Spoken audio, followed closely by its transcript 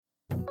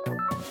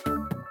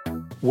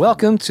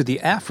Welcome to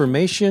the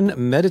Affirmation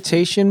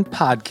Meditation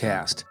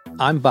Podcast.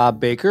 I'm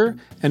Bob Baker,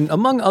 and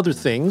among other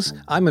things,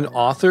 I'm an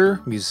author,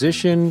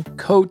 musician,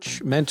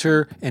 coach,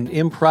 mentor, and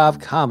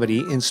improv comedy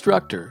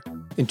instructor.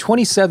 In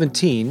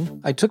 2017,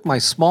 I took my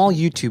small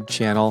YouTube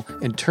channel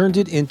and turned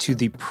it into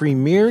the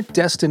premier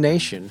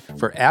destination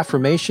for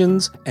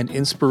affirmations and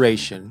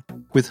inspiration,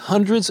 with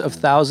hundreds of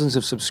thousands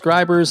of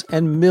subscribers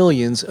and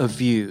millions of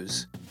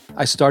views.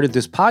 I started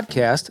this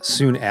podcast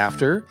soon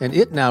after, and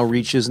it now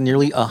reaches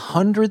nearly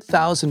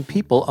 100,000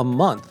 people a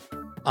month.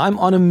 I'm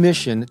on a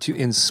mission to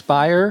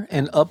inspire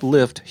and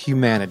uplift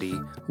humanity,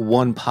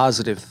 one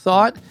positive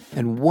thought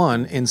and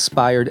one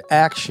inspired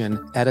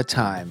action at a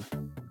time.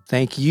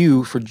 Thank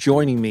you for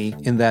joining me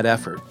in that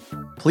effort.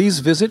 Please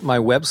visit my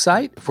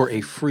website for a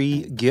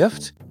free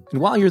gift. And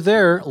while you're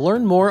there,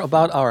 learn more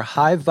about our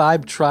High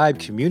Vibe Tribe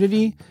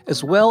community,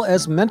 as well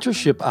as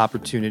mentorship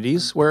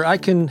opportunities where I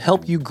can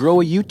help you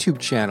grow a YouTube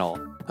channel,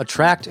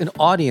 attract an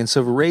audience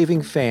of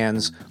raving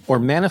fans, or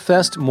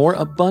manifest more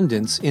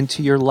abundance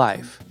into your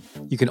life.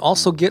 You can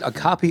also get a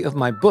copy of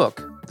my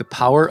book, The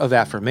Power of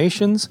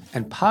Affirmations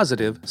and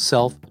Positive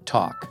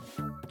Self-Talk.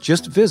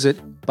 Just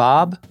visit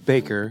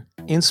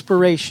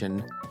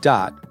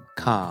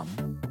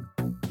bobbakerinspiration.com.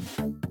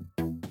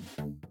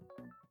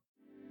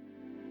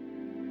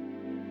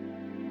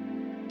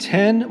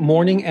 10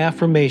 morning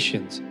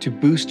affirmations to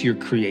boost your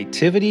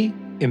creativity,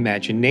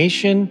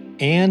 imagination,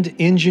 and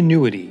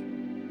ingenuity,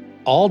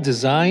 all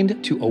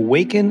designed to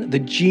awaken the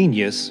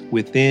genius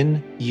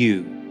within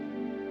you.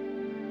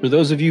 For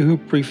those of you who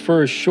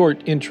prefer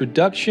short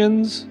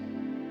introductions,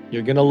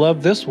 you're going to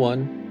love this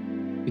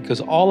one, because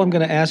all I'm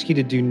going to ask you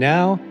to do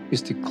now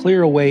is to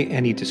clear away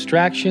any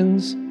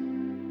distractions,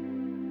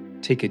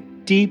 take a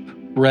deep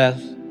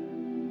breath,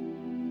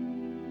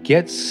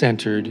 get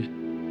centered,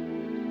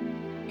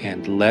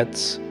 and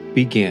let's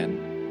begin.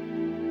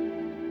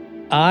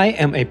 I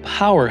am a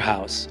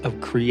powerhouse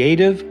of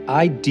creative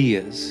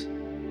ideas.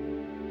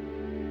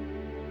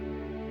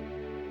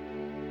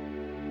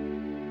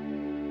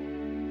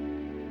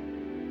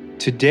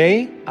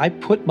 Today, I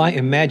put my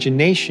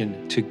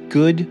imagination to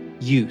good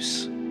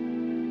use.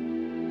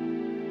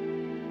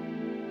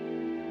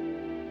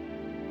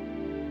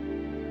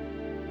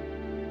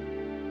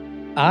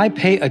 I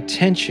pay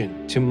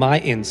attention to my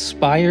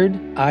inspired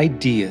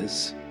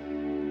ideas.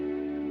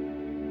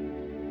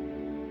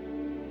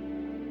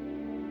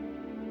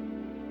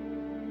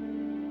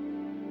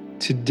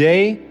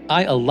 Today,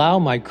 I allow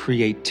my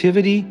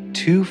creativity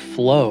to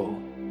flow.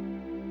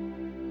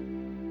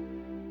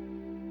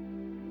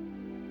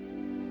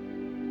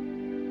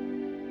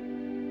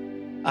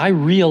 I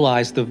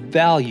realize the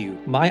value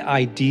my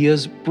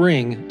ideas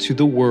bring to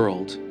the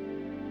world.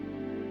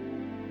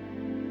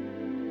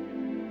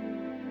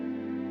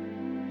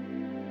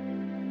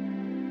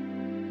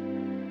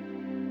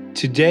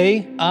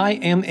 Today, I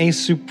am a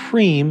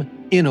supreme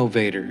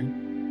innovator.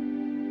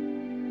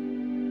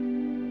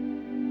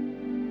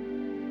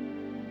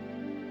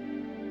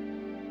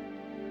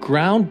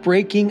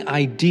 Groundbreaking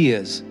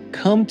ideas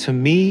come to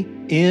me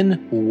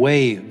in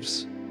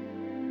waves.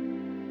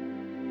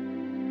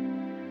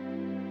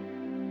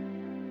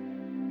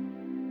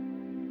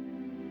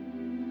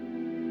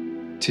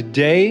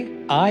 Today,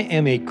 I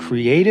am a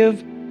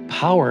creative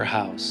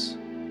powerhouse.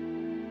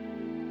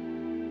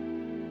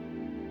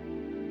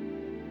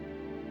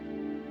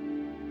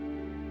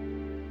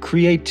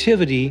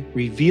 Creativity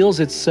reveals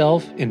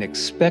itself in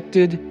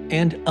expected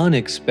and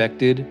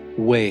unexpected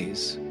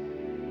ways.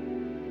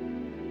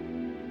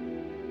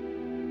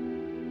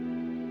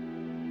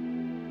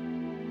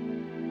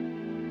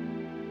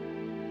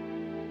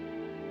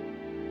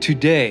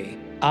 Today,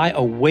 I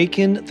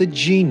awaken the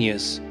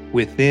genius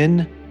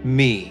within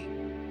me.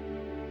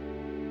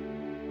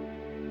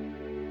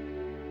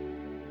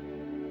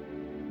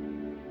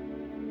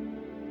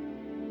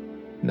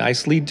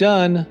 Nicely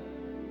done.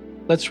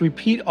 Let's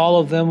repeat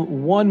all of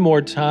them one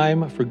more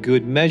time for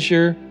good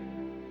measure,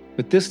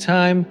 but this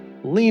time,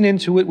 lean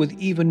into it with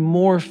even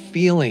more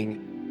feeling.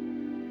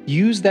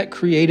 Use that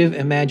creative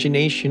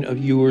imagination of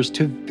yours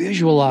to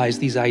visualize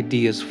these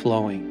ideas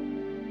flowing,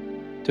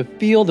 to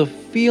feel the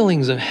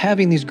feelings of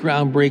having these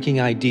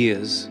groundbreaking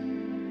ideas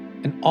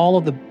and all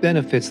of the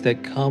benefits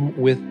that come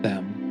with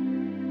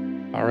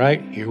them. All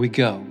right, here we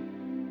go.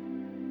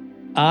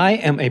 I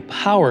am a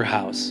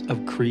powerhouse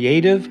of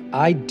creative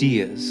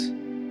ideas.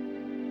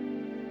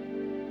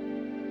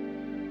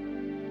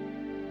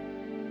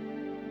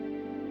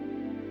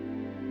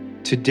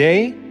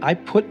 Today, I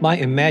put my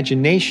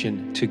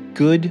imagination to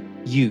good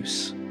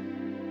use.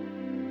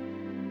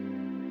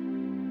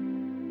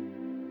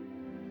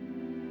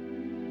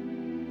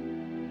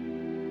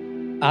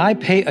 I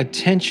pay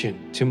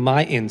attention to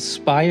my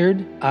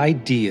inspired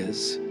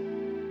ideas.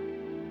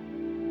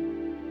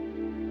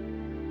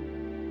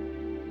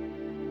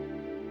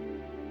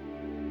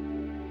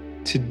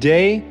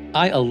 Today,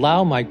 I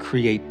allow my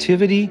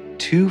creativity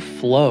to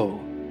flow.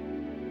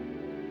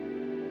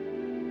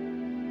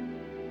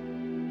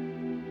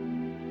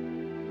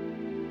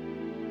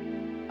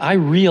 I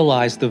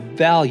realize the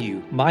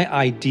value my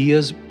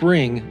ideas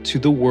bring to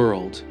the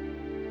world.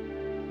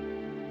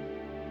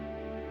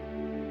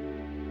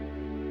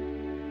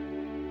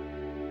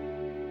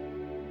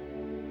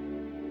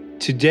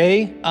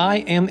 Today, I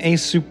am a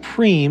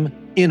supreme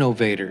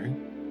innovator.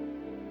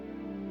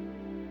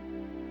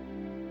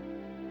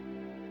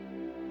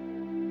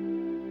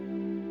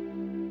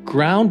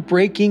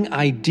 Groundbreaking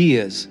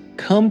ideas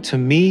come to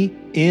me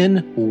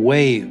in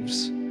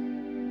waves.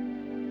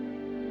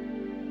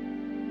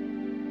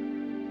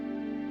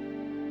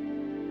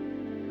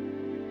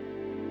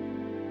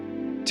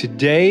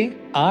 Today,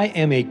 I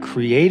am a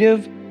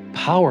creative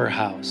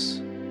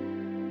powerhouse.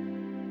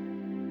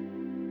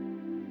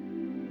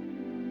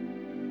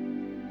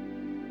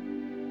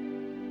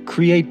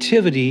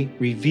 Creativity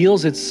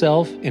reveals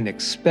itself in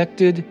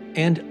expected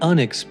and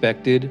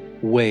unexpected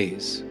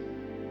ways.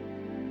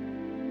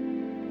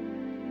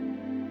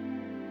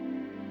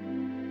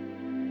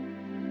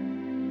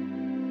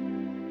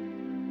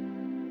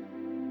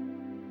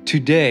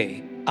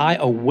 Today, I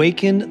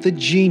awaken the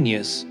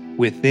genius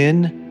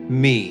within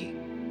me.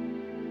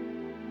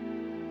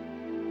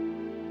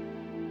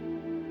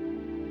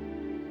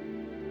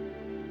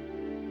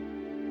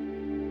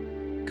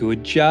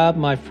 Good job,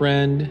 my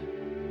friend.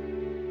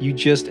 You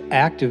just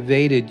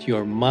activated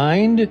your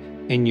mind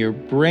and your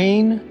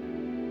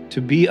brain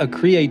to be a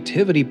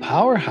creativity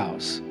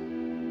powerhouse,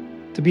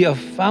 to be a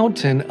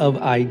fountain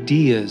of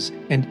ideas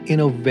and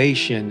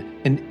innovation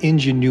and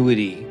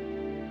ingenuity.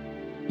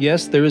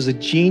 Yes, there is a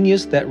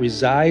genius that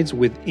resides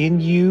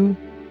within you,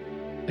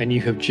 and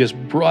you have just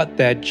brought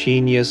that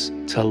genius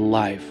to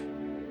life.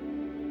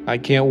 I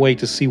can't wait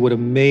to see what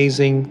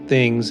amazing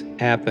things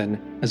happen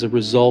as a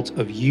result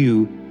of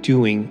you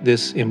doing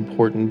this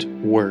important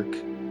work.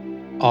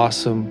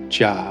 Awesome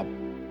job.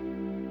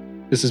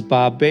 This is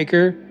Bob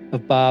Baker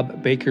of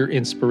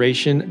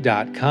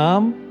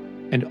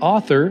BobBakerInspiration.com and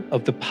author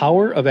of The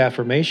Power of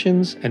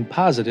Affirmations and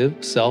Positive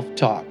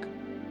Self-Talk.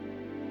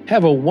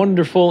 Have a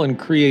wonderful and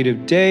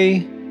creative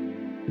day.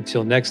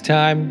 Until next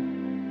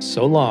time,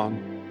 so long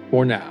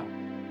for now.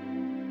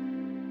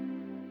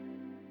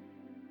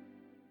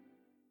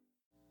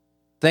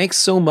 Thanks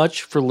so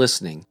much for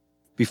listening.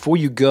 Before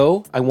you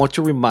go, I want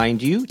to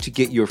remind you to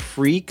get your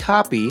free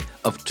copy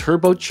of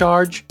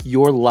Turbocharge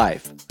Your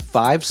Life: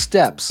 5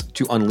 Steps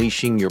to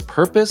Unleashing Your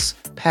Purpose,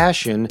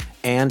 Passion,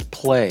 and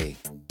Play.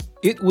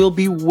 It will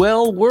be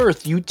well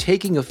worth you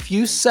taking a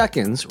few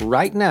seconds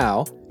right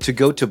now to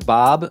go to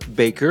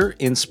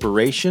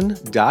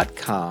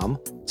BobBakerInspiration.com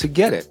to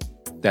get it.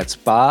 That's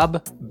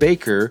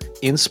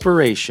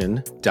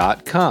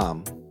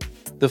BobBakerInspiration.com.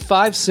 The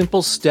 5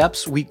 simple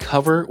steps we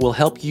cover will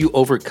help you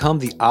overcome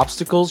the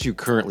obstacles you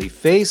currently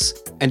face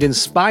and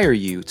inspire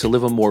you to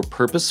live a more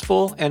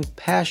purposeful and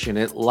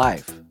passionate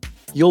life.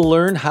 You'll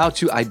learn how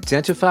to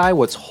identify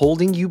what's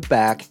holding you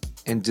back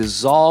and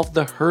dissolve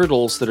the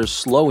hurdles that are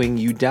slowing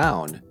you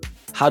down,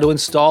 how to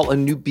install a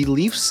new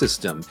belief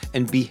system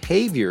and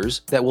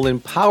behaviors that will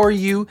empower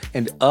you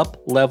and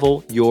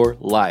up-level your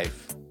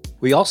life.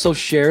 We also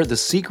share the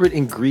secret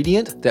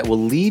ingredient that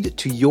will lead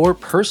to your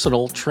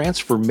personal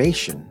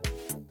transformation.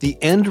 The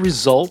end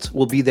result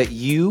will be that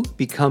you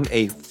become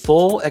a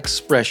full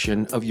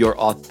expression of your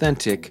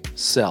authentic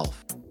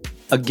self.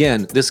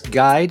 Again, this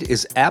guide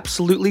is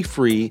absolutely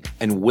free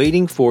and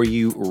waiting for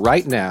you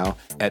right now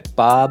at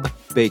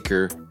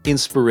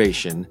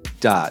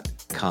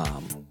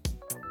BobBakerInspiration.com.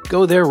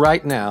 Go there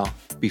right now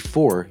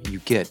before you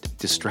get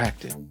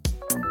distracted.